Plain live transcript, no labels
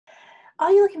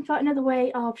Are you looking for another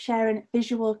way of sharing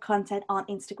visual content on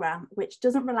Instagram, which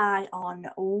doesn't rely on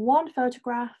one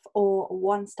photograph or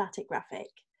one static graphic?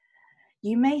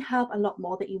 You may have a lot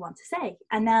more that you want to say.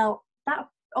 And now that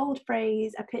old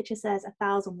phrase, a picture says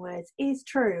 1,000 words, is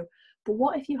true. But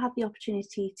what if you have the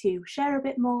opportunity to share a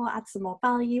bit more, add some more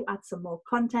value, add some more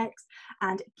context,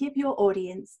 and give your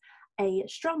audience a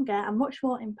stronger and much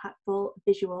more impactful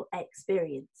visual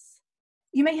experience?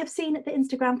 You may have seen the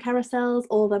Instagram carousels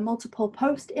or the multiple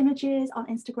post images on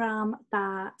Instagram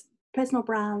that personal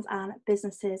brands and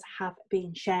businesses have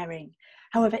been sharing.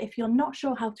 However, if you're not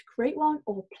sure how to create one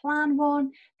or plan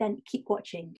one, then keep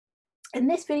watching. In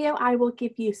this video, I will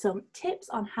give you some tips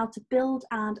on how to build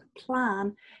and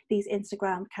plan these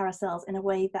Instagram carousels in a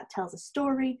way that tells a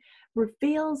story,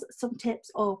 reveals some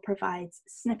tips, or provides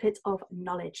snippets of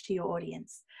knowledge to your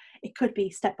audience. It could be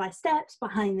step-by-steps,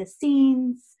 behind the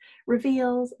scenes,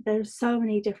 reveals. There's so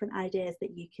many different ideas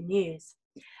that you can use.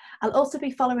 I'll also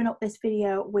be following up this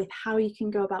video with how you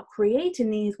can go about creating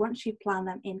these once you plan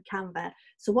them in Canva,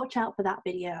 so watch out for that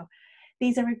video.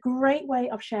 These are a great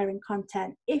way of sharing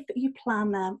content if you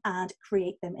plan them and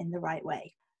create them in the right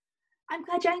way. I'm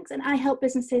Claire Jenks and I help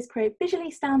businesses create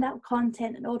visually standout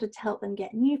content in order to help them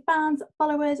get new fans,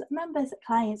 followers, members,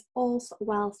 clients, all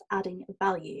whilst adding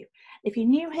value. If you're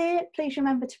new here, please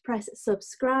remember to press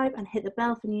subscribe and hit the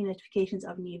bell for new notifications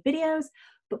of new videos.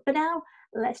 But for now,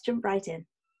 let's jump right in.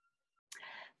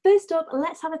 First up,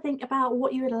 let's have a think about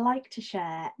what you would like to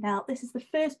share. Now, this is the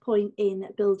first point in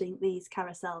building these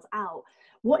carousels out.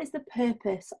 What is the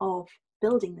purpose of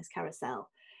building this carousel?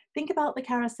 Think about the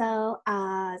carousel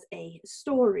as a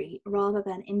story rather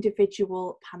than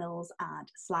individual panels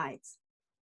and slides.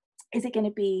 Is it going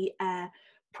to be a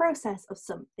process of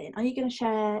something? Are you going to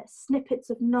share snippets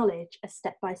of knowledge, a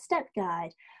step-by-step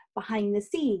guide, behind the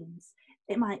scenes?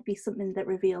 It might be something that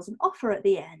reveals an offer at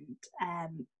the end.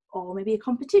 Or maybe a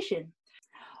competition.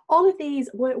 All of these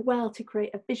work well to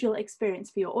create a visual experience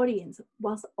for your audience,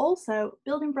 whilst also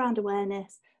building brand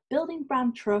awareness, building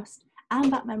brand trust,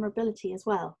 and that memorability as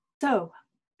well. So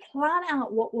plan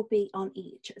out what will be on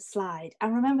each slide.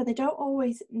 And remember, they don't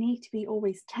always need to be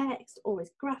always text,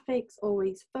 always graphics,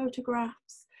 always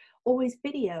photographs, always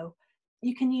video.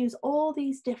 You can use all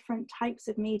these different types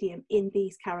of medium in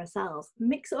these carousels.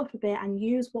 Mix it up a bit and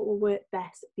use what will work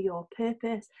best for your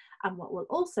purpose and what will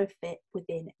also fit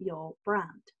within your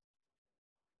brand.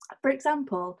 For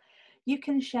example, you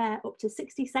can share up to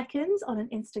 60 seconds on an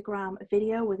Instagram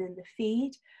video within the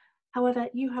feed. However,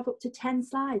 you have up to 10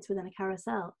 slides within a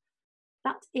carousel.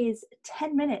 That is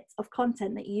 10 minutes of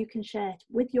content that you can share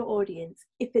with your audience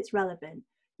if it's relevant.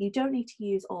 You don't need to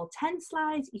use all 10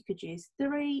 slides. You could use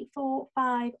 3, 4,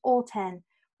 5, or 10,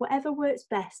 whatever works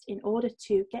best in order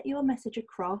to get your message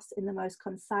across in the most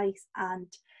concise and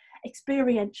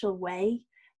experiential way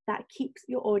that keeps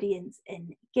your audience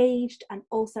engaged and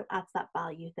also adds that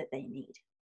value that they need.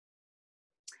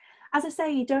 As I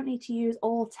say, you don't need to use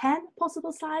all 10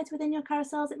 possible slides within your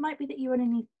carousels. It might be that you only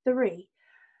need 3.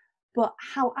 But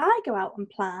how I go out and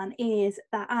plan is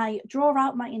that I draw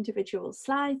out my individual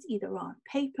slides either on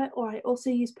paper, or I also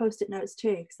use post-it notes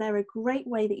too, because they're a great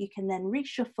way that you can then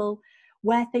reshuffle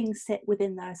where things sit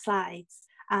within those slides.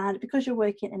 And because you're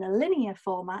working in a linear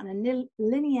format and a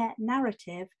linear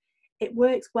narrative, it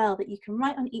works well that you can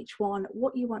write on each one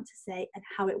what you want to say and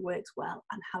how it works well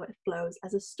and how it flows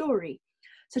as a story.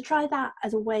 So try that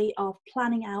as a way of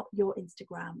planning out your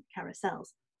Instagram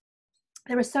carousels.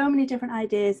 There are so many different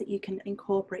ideas that you can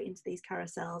incorporate into these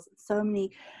carousels, so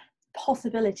many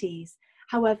possibilities.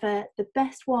 However, the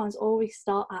best ones always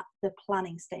start at the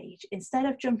planning stage. Instead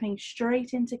of jumping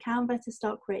straight into Canva to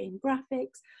start creating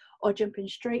graphics or jumping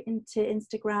straight into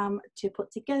Instagram to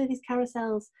put together these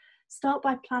carousels, start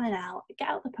by planning out, get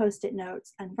out the post-it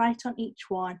notes and write on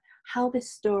each one how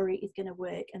this story is going to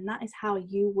work. And that is how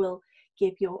you will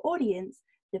give your audience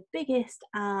the biggest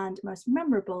and most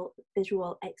memorable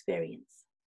visual experience.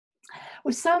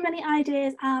 With so many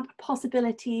ideas and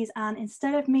possibilities, and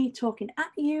instead of me talking at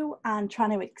you and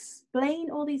trying to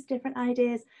explain all these different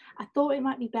ideas, I thought it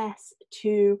might be best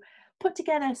to put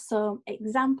together some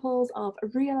examples of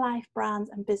real life brands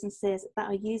and businesses that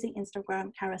are using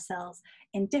Instagram carousels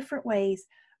in different ways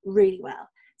really well.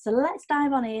 So let's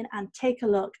dive on in and take a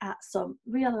look at some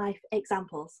real life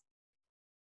examples.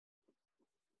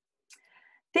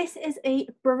 This is a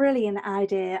brilliant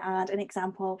idea and an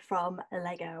example from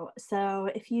Lego. So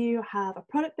if you have a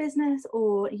product business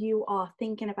or you are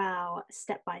thinking about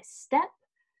step by step,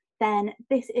 then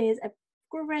this is a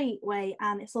great way,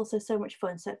 and it's also so much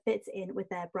fun. So it fits in with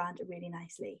their brand really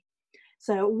nicely.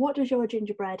 So what does your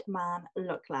gingerbread man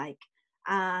look like?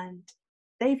 And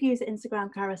they've used the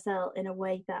Instagram carousel in a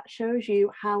way that shows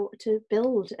you how to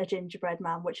build a gingerbread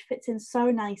man, which fits in so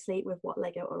nicely with what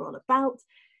Lego are all about.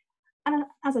 And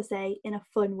as I say, in a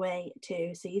fun way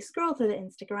too. So you scroll through the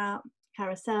Instagram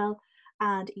carousel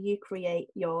and you create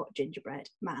your gingerbread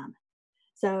man.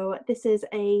 So this is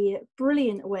a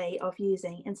brilliant way of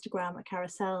using Instagram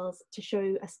carousels to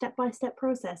show a step-by-step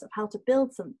process of how to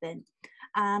build something.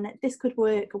 And this could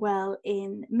work well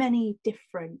in many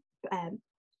different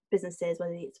businesses,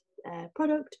 whether it's a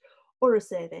product or a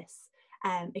service.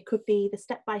 It could be the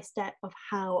step-by-step of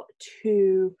how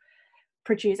to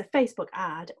produce a Facebook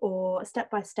ad, or a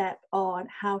step-by-step on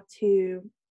how to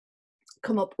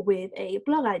come up with a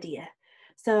blog idea.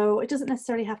 So it doesn't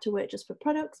necessarily have to work just for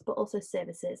products, but also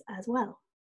services as well.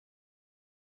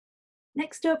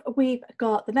 Next up, we've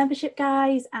got the membership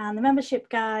guys, and the membership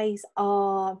guys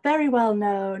are very well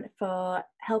known for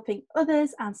helping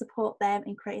others and support them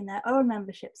in creating their own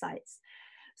membership sites.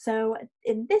 So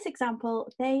in this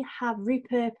example, they have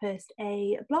repurposed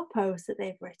a blog post that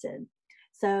they've written.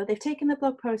 So they've taken the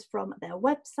blog post from their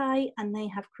website and they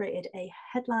have created a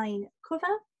headline cover,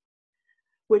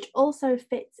 which also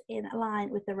fits in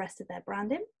line with the rest of their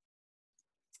branding.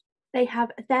 They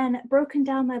have then broken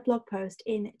down their blog post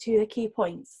into the key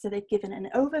points. So they've given an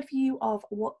overview of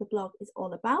what the blog is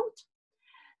all about.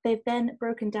 They've then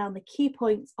broken down the key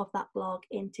points of that blog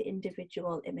into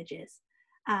individual images.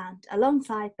 And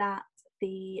alongside that,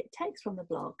 the text from the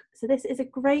blog. So this is a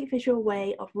great visual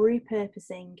way of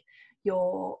repurposing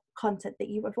your content that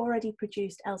you have already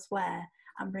produced elsewhere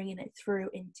and bringing it through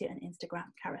into an Instagram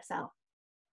carousel.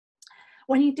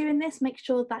 When you're doing this, make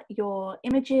sure that your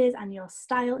images and your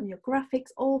style and your graphics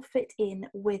all fit in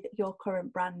with your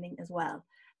current branding as well.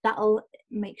 That'll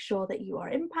make sure that you are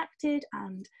impacted,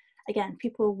 and again,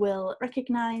 people will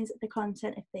recognize the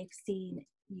content if they've seen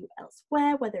you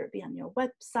elsewhere, whether it be on your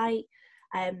website.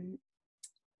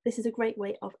 This is a great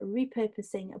way of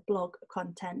repurposing blog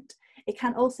content. It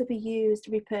can also be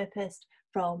repurposed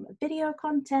from video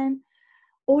content,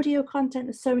 audio content.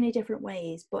 There's so many different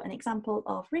ways, but an example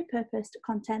of repurposed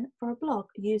content for a blog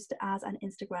used as an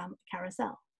Instagram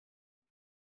carousel.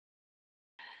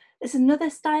 There's another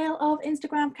style of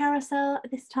Instagram carousel,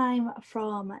 this time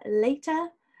from Later,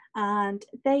 and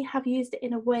they have used it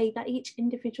in a way that each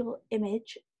individual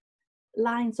image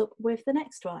lines up with the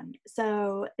next one.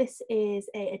 So this is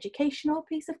an educational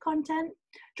piece of content,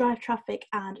 drive traffic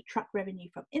and track revenue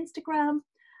from Instagram.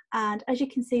 And as you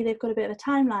can see, they've got a bit of a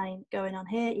timeline going on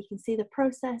here. You can see the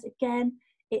process. Again,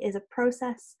 it is a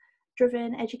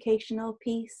process-driven educational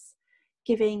piece,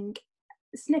 giving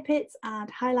snippets and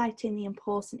highlighting the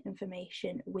important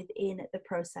information within the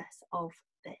process of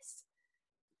this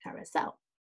carousel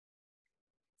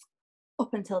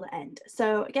up until the end.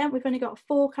 So again, we've only got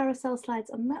 4 carousel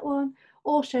slides on that one,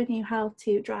 all showing you how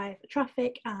to drive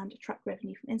traffic and track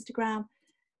revenue from Instagram.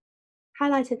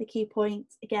 Highlighted the key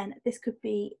points. Again, this could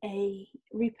be a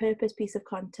repurposed piece of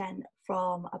content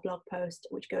from a blog post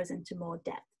which goes into more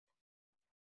depth.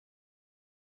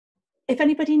 If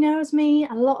anybody knows me,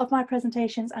 a lot of my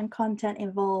presentations and content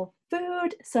involve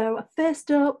food. So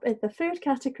first up in the food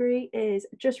category is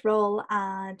Jus-Rol,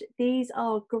 and these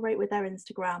are great with their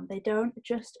Instagram. They don't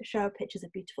just show pictures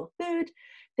of beautiful food,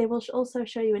 they will also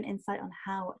show you an insight on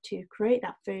how to create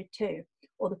that food too,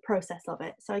 or the process of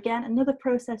it. So again, another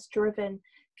process-driven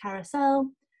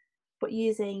carousel, but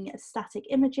using static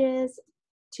images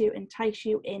to entice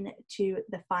you into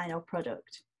the final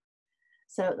product.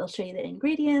 So they'll show you the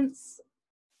ingredients,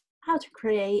 how to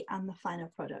create, and the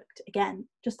final product. Again,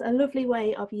 just a lovely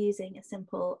way of using a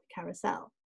simple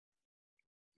carousel.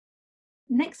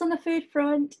 Next on the food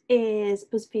front is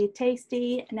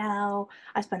BuzzFeedTasty. Now,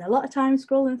 I spend a lot of time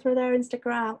scrolling through their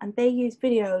Instagram, and they use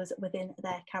videos within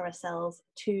their carousels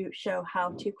to show how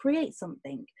to create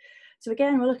something. So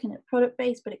again, we're looking at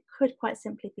product-based, but it could quite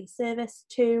simply be service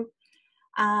too.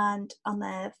 And on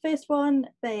their first one,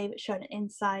 they've shown an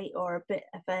insight or a bit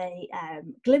of a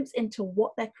glimpse into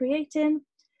what they're creating.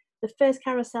 The first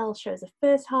carousel shows the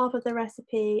first half of the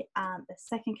recipe, and the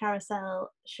second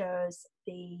carousel shows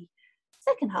the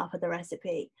second half of the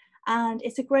recipe. And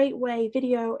it's a great way.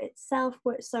 Video itself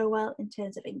works so well in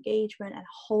terms of engagement and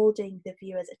holding the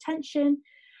viewer's attention,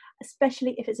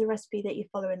 especially if it's a recipe that you're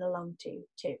following along to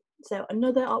too. So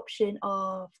another option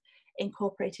of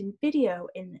incorporating video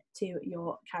into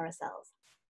your carousels.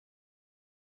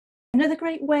 Another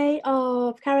great way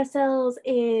of carousels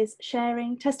is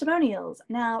sharing testimonials.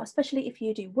 Now, especially if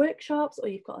you do workshops or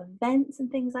you've got events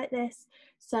and things like this.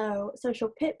 So Social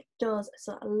Pip does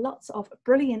lots of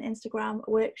brilliant Instagram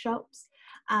workshops,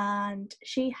 and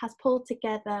she has pulled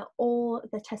together all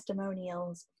the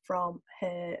testimonials from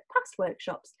her past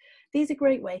workshops. These are a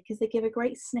great way because they give a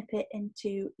great snippet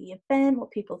into the event,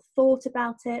 what people thought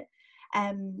about it,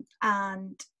 and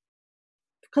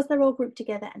because they're all grouped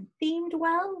together and themed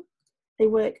well, they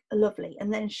work lovely.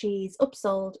 And then she's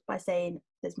upsold by saying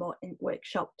there's more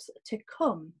workshops to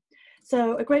come.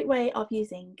 So a great way of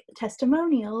using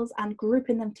testimonials and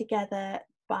grouping them together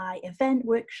by event,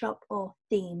 workshop, or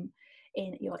theme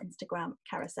in your Instagram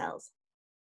carousels.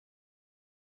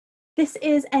 This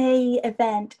is a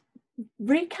event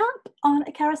recap on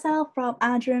a carousel from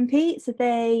Andrew and Pete. So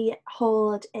they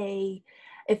hold a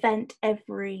event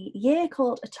every year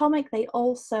called Atomic. They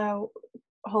also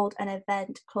hold an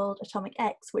event called Atomic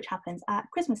X, which happens at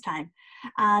Christmas time,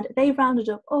 and they rounded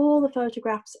up all the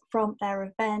photographs from their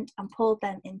event and pulled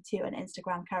them into an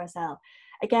Instagram carousel.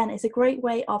 Again, it's a great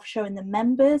way of showing the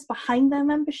members behind their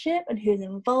membership and who's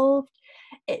involved.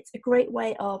 It's a great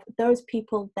way of those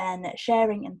people then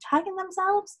sharing and tagging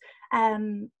themselves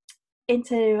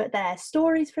into their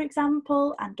stories, for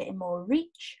example, and getting more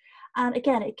reach. And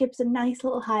again, it gives a nice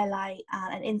little highlight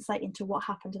and an insight into what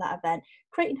happened to that event,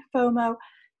 creating FOMO,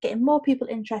 getting more people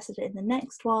interested in the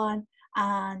next one,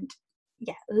 and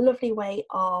yeah, a lovely way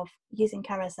of using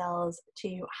carousels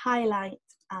to highlight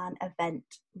an event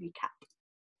recap.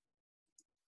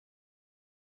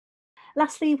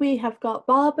 Lastly, we have got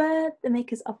Barbour, the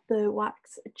makers of the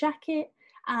wax jacket,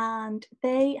 and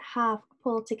they have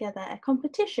pulled together a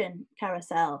competition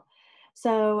carousel.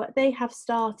 So they have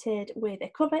started with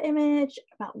a cover image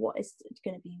about what is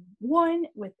going to be won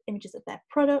with images of their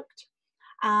product,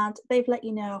 and they've let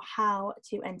you know how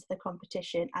to enter the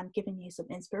competition and given you some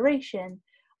inspiration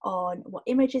on what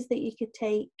images that you could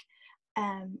take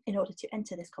in order to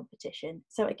enter this competition.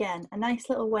 So again, a nice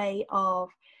little way of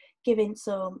giving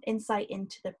some insight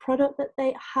into the product that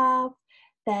they have,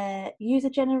 their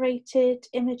user-generated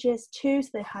images too, so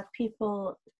they had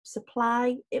people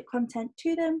supply content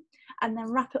to them and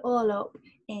then wrap it all up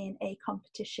in a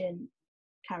competition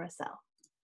carousel.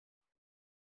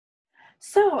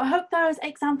 So I hope those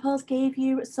examples gave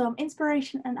you some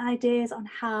inspiration and ideas on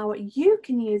how you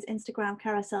can use Instagram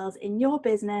carousels in your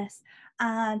business,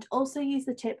 and also use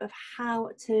the tip of how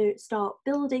to start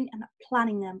building and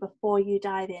planning them before you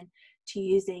dive in to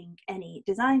using any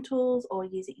design tools or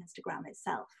using Instagram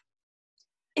itself.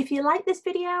 If you like this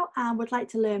video and would like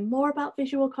to learn more about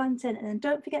visual content, then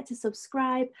don't forget to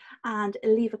subscribe and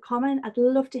leave a comment. I'd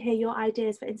love to hear your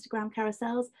ideas for Instagram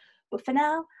carousels. But for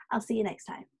now, I'll see you next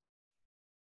time.